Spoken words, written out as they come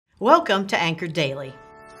Welcome to Anchor Daily.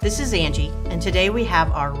 This is Angie, and today we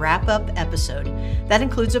have our wrap-up episode that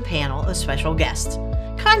includes a panel of special guests,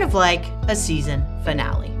 kind of like a season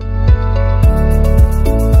finale.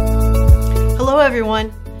 Hello,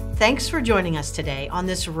 everyone. Thanks for joining us today on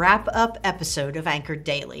this wrap-up episode of Anchor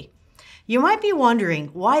Daily. You might be wondering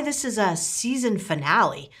why this is a season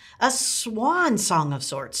finale, a swan song of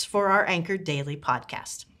sorts for our Anchor Daily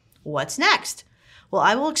podcast. What's next? Well,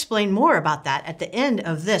 I will explain more about that at the end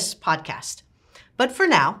of this podcast. But for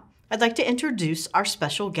now, I'd like to introduce our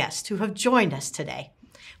special guests who have joined us today.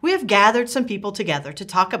 We have gathered some people together to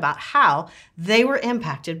talk about how they were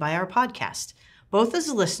impacted by our podcast, both as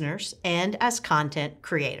listeners and as content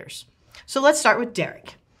creators. So let's start with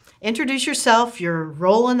Derek. Introduce yourself, your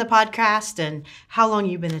role in the podcast, and how long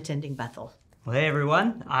you've been attending Bethel. Well, hey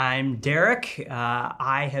everyone, I'm Derek.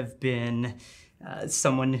 I have been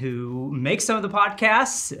someone who makes some of the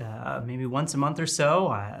podcasts, maybe once a month or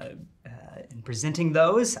so, in presenting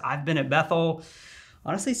those. I've been at Bethel,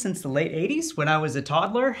 honestly, since the late 80s when I was a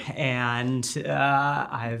toddler, and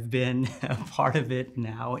I've been a part of it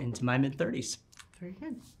now into my mid-30s. Very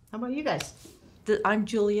good. How about you guys? I'm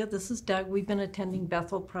Julia. This is Doug. We've been attending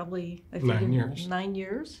Bethel probably 9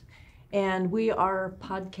 years. And we are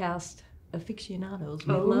podcast aficionados.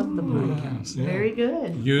 We love the podcast. Yeah. Very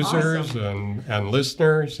good. Users and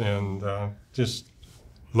listeners, and just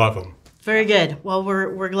love them. Very good. Well,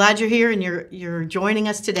 we're glad you're here and you're joining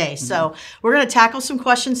us today. So we're going to tackle some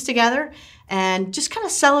questions together and just kind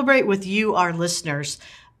of celebrate with you, our listeners,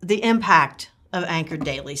 the impact of Anchor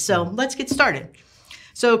Daily. So let's get started.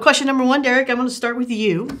 So question number one, Derek, I'm going to start with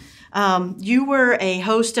you. You were a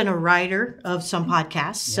host and a writer of some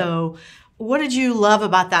podcasts. Yep. So what did you love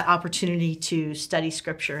about that opportunity to study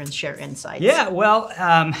scripture and share insights? Yeah, well,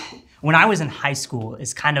 when I was in high school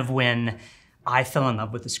is kind of when I fell in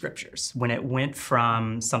love with the scriptures, when it went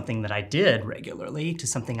from something that I did regularly to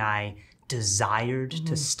something I desired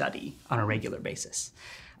to study on a regular basis.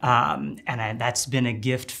 That's been a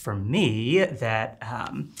gift for me that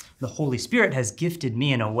the Holy Spirit has gifted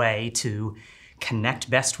me in a way to connect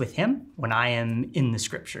best with Him when I am in the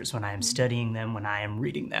scriptures, when I am studying them, when I am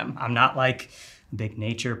reading them. I'm not like a big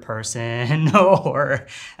nature person or,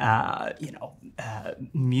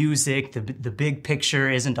 music. The big picture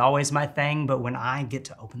isn't always my thing, but when I get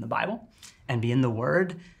to open the Bible and be in the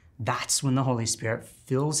Word, that's when the Holy Spirit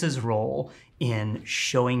fills His role in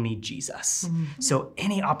showing me Jesus. So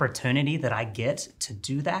any opportunity that I get to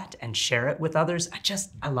do that and share it with others,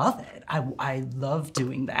 I love it. I love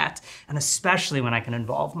doing that. And especially when I can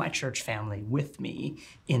involve my church family with me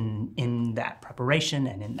in that preparation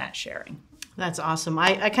and in that sharing. That's awesome.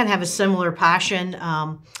 I kind of have a similar passion.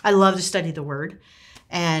 I love to study the Word.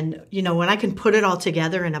 And, when I can put it all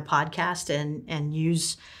together in a podcast and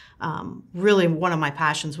use really one of my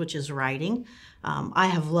passions, which is writing, I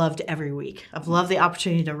have loved every week. I've loved the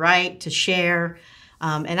opportunity to write, to share,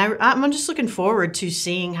 and I'm just looking forward to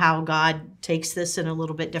seeing how God takes this in a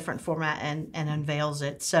little bit different format and unveils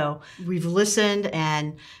it. So we've listened,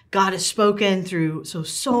 and God has spoken through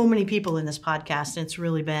so many people in this podcast, and it's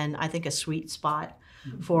really been, I think, a sweet spot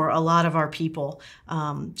for a lot of our people,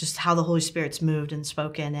 just how the Holy Spirit's moved and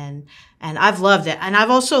spoken, and I've loved it. And I've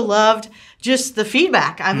also loved just the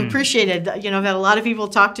feedback. I've appreciated, I've had a lot of people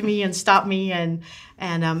talk to me and stop me, and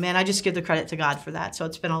man, I just give the credit to God for that. So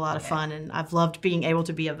it's been a lot of fun, and I've loved being able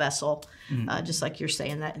to be a vessel, just like you're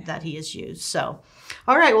saying that He has used. So,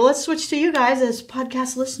 all right, well, let's switch to you guys as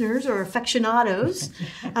podcast listeners or aficionados.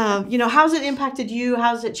 How's it impacted you?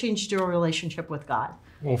 How's it changed your relationship with God?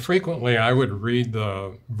 Well, frequently I would read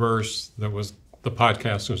the verse that the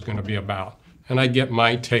podcast was going to be about, and I'd get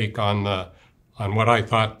my take on what I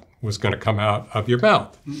thought was going to come out of your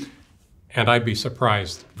mouth. And I'd be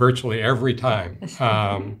surprised virtually every time.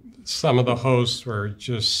 Some of the hosts were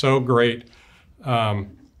just so great.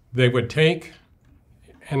 They would take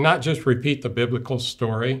and not just repeat the biblical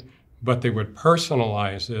story, but they would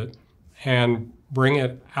personalize it and bring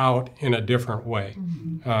it out in a different way.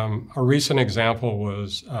 A recent example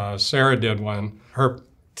was Sarah did one. Her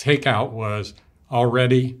takeout was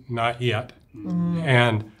already, not yet.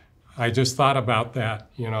 And I just thought about that,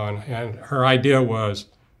 and her idea was,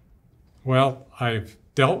 well, I've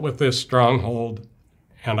dealt with this stronghold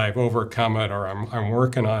and I've overcome it, or I'm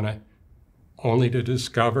working on it, only to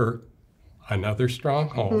discover another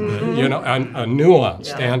stronghold, a nuance.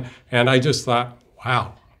 Yeah. And I just thought,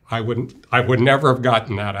 wow, I would never have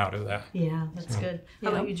gotten that out of that. Yeah, that's good. How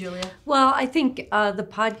about you, Julia? Well, I think the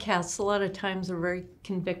podcasts a lot of times are very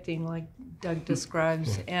convicting, like Doug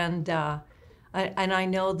describes, and I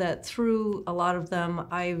know that through a lot of them,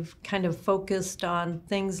 I've kind of focused on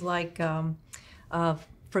things like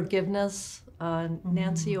forgiveness.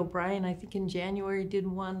 Nancy O'Brien, I think in January, did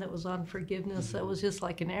one that was on forgiveness. That was just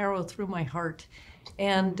like an arrow through my heart.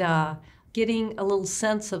 And getting a little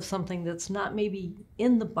sense of something that's not maybe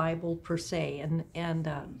in the Bible per se. And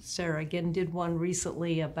Sarah again did one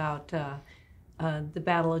recently about the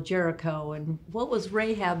Battle of Jericho, and what was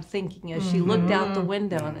Rahab thinking as she looked out the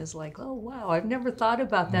window and is like, oh wow, I've never thought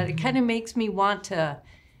about that. It kind of makes me want to,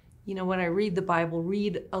 when I read the Bible,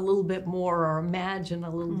 read a little bit more or imagine a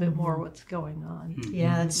little bit more what's going on.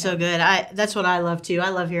 Yeah, that's so good. That's what I love too. I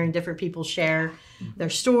love hearing different people share their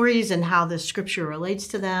stories and how the scripture relates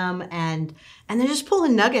to them, and they're just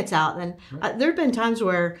pulling nuggets out. And there have been times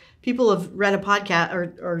where people have read a podcast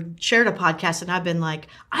or shared a podcast, and I've been like,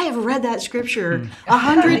 I have read that scripture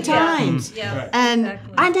 100 times, and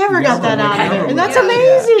I never got that out of there. And that's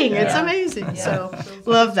amazing. It's amazing. So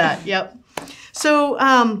love that. Yep. So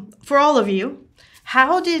for all of you,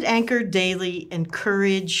 how did Anchor Daily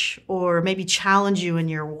encourage or maybe challenge you in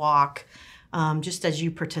your walk, just as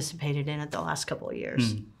you participated in it the last couple of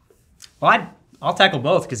years? Well, I'll tackle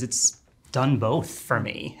both because it's done both for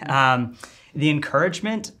me. The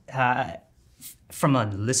encouragement from a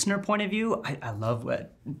listener point of view, I love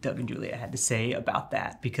what Doug and Julia had to say about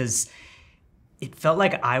that, because it felt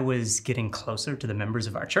like I was getting closer to the members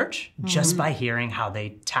of our church just by hearing how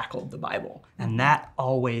they tackled the Bible. And that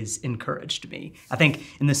always encouraged me. I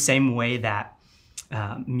think in the same way that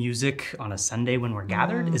music on a Sunday when we're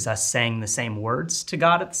gathered is us saying the same words to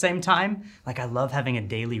God at the same time. Like, I love having a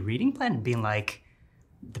daily reading plan and being like,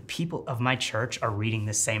 the people of my church are reading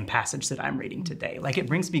the same passage that I'm reading today. Like, it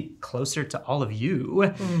brings me closer to all of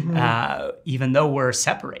you, even though we're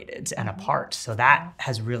separated and apart. So that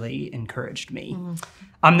has really encouraged me.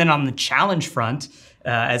 Then on the challenge front,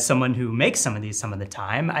 as someone who makes some of the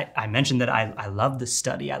time, I mentioned that I love the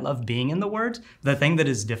study. I love being in the Word. The thing that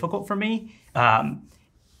is difficult for me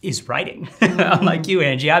is writing. Unlike you,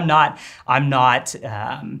 Angie, I'm not,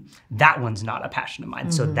 that one's not a passion of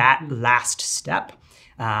mine. So that last step,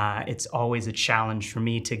 it's always a challenge for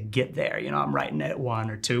me to get there. I'm writing at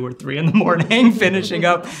 1 or 2 or 3 in the morning, finishing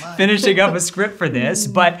up a script for this.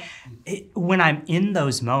 But when I'm in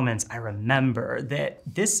those moments, I remember that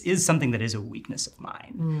this is something that is a weakness of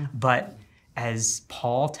mine. But as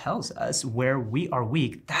Paul tells us, where we are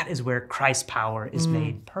weak, that is where Christ's power is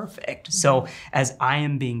made perfect. So as I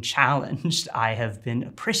am being challenged, I have been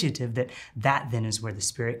appreciative that then is where the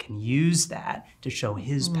Spirit can use that to show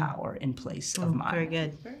His power in place of mine. Very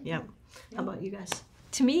good. Yep. How about you guys?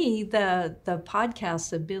 To me, the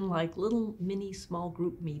podcasts have been like little mini small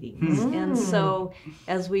group meetings. And so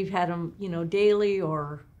as we've had them, daily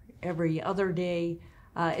or every other day,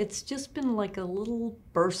 it's just been like a little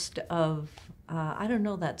burst of,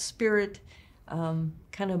 that Spirit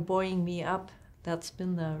kind of buoying me up. That's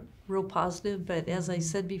been the real positive. But as I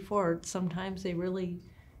said before, sometimes they really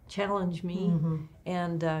challenge me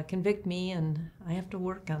and convict me, and I have to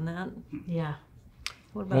work on that. Yeah.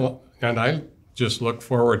 What about and I just look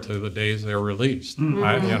forward to the days they're released.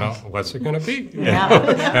 What's it going to be?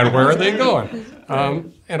 And where are they going?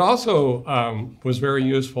 It also was very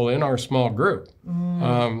useful in our small group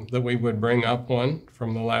that we would bring up one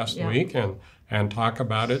from the last week and talk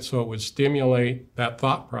about it, so it would stimulate that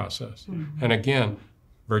thought process. And again,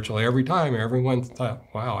 virtually every time, everyone thought,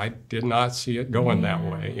 wow, I did not see it going that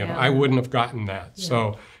way. I wouldn't have gotten that.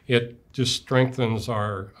 So it just strengthens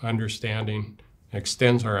our understanding,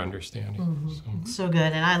 extends our understanding. So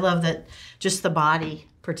good. And I love that just the body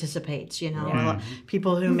participates,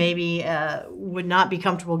 people who maybe would not be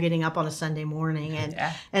comfortable getting up on a Sunday morning. And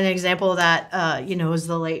an example of that, is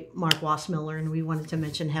the late Mark Wassmiller, and we wanted to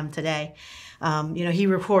mention him today. He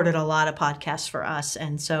recorded a lot of podcasts for us.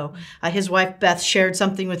 And so his wife, Beth, shared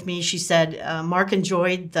something with me. She said, Mark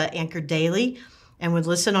enjoyed the Anchor Daily and would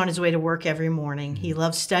listen on his way to work every morning. He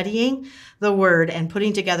loved studying the Word, and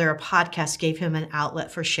putting together a podcast gave him an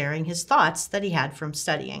outlet for sharing his thoughts that he had from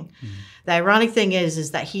studying. The ironic thing is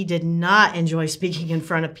that he did not enjoy speaking in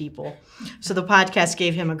front of people. So the podcast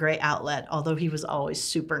gave him a great outlet, although he was always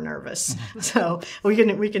super nervous. So we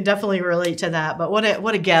can definitely relate to that. But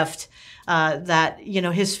what a gift that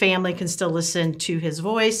his family can still listen to his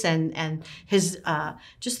voice and his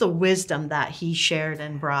just the wisdom that he shared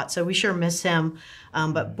and brought. So we sure miss him.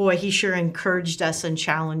 But boy, he sure encouraged us and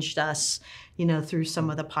challenged us, through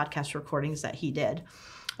some of the podcast recordings that he did.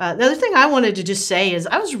 The other thing I wanted to just say is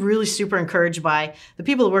I was really super encouraged by the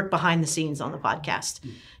people that work behind the scenes on the podcast.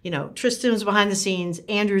 Tristan's behind the scenes,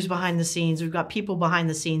 Andrew's behind the scenes. We've got people behind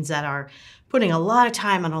the scenes that are putting a lot of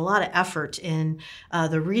time and a lot of effort in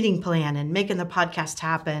the reading plan and making the podcast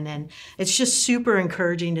happen. And it's just super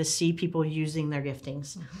encouraging to see people using their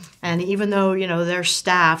giftings. And even though, they're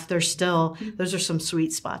staff, those are some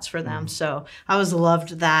sweet spots for them. So I always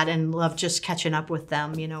loved that and loved just catching up with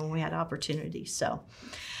them, when we had opportunity. So,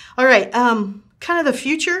 all right, kind of the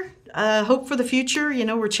future. Hope for the future.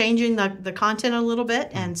 We're changing the content a little bit.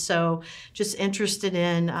 And so just interested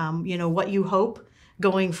in, what you hope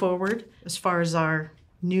going forward as far as our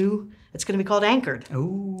new, it's going to be called Anchored.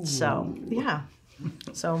 Ooh. So, yeah.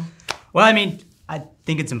 So. Well, I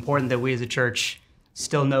think it's important that we as a church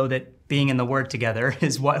still know that being in the Word together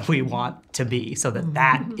is what we want to be, so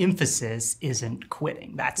that emphasis isn't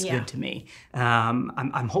quitting. That's good to me.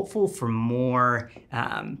 I'm hopeful for more,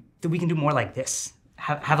 that we can do more like this.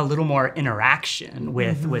 Have a little more interaction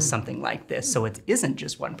with something like this, so it isn't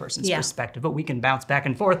just one person's perspective, but we can bounce back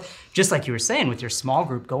and forth, just like you were saying with your small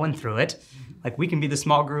group going through it. Like we can be the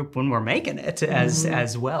small group when we're making it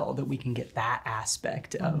as well, that we can get that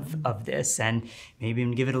aspect of this and maybe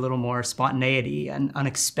even give it a little more spontaneity and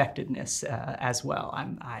unexpectedness as well.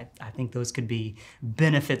 I think those could be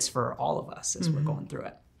benefits for all of us as we're going through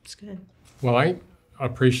it. It's good. Well, I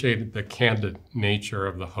appreciated the candid nature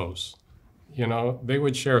of the hosts. They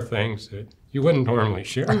would share things that you wouldn't normally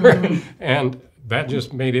share. And that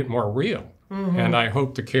just made it more real. And I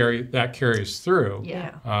hope that carries through.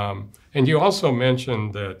 Yeah. And you also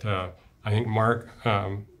mentioned that I think Mark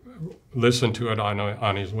listened to it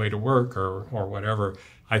on his way to work or whatever.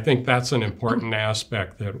 I think that's an important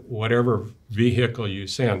aspect, that whatever vehicle you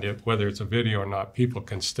send, whether it's a video or not, people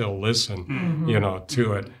can still listen,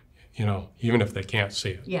 to it. Even if they can't see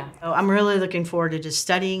it. Yeah. So I'm really looking forward to just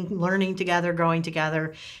studying, learning together, growing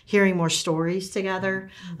together, hearing more stories together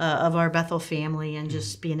of our Bethel family, and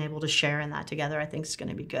just being able to share in that together. I think is going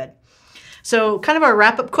to be good. So kind of our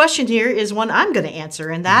wrap-up question here is one I'm going to answer,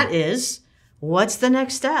 and that is, what's the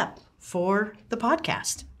next step for the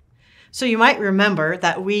podcast? So you might remember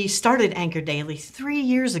that we started Anchor Daily 3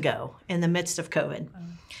 years ago in the midst of COVID.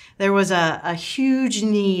 There was a huge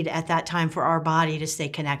need at that time for our body to stay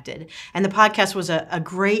connected. And the podcast was a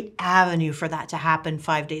great avenue for that to happen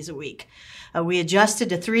 5 days a week. We adjusted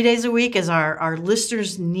to 3 days a week as our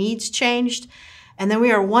listeners' needs changed. And then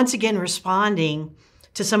we are once again responding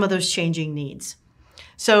to some of those changing needs.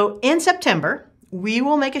 So in September, we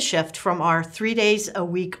will make a shift from our 3 days a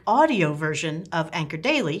week audio version of Anchor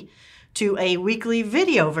Daily to a weekly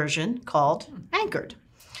video version called Anchored.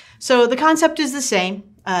 So the concept is the same.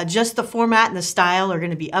 Just the format and the style are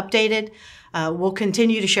going to be updated. We'll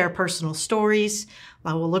continue to share personal stories.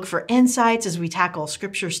 We'll look for insights as we tackle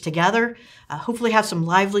scriptures together, hopefully have some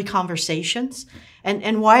lively conversations.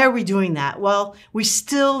 And why are we doing that? Well, we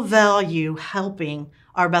still value helping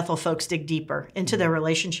our Bethel folks dig deeper into their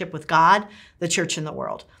relationship with God, the church, and the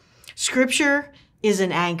world. Scripture is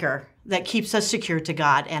an anchor that keeps us secure to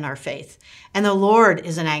God and our faith. And the Lord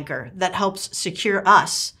is an anchor that helps secure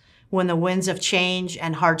us when the winds of change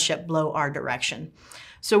and hardship blow our direction.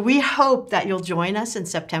 So we hope that you'll join us in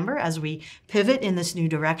September as we pivot in this new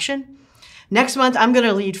direction. Next month, I'm going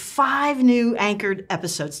to lead 5 new Anchored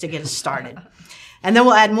episodes to get us started. And then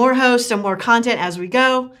we'll add more hosts and more content as we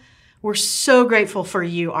go. We're so grateful for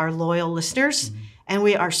you, our loyal listeners, and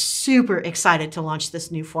we are super excited to launch this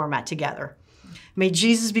new format together. May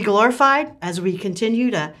Jesus be glorified as we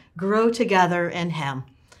continue to grow together in Him.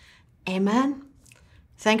 Amen.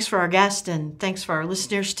 Thanks for our guest, and thanks for our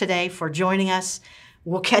listeners today for joining us.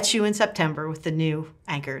 We'll catch you in September with the new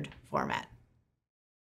Anchored format.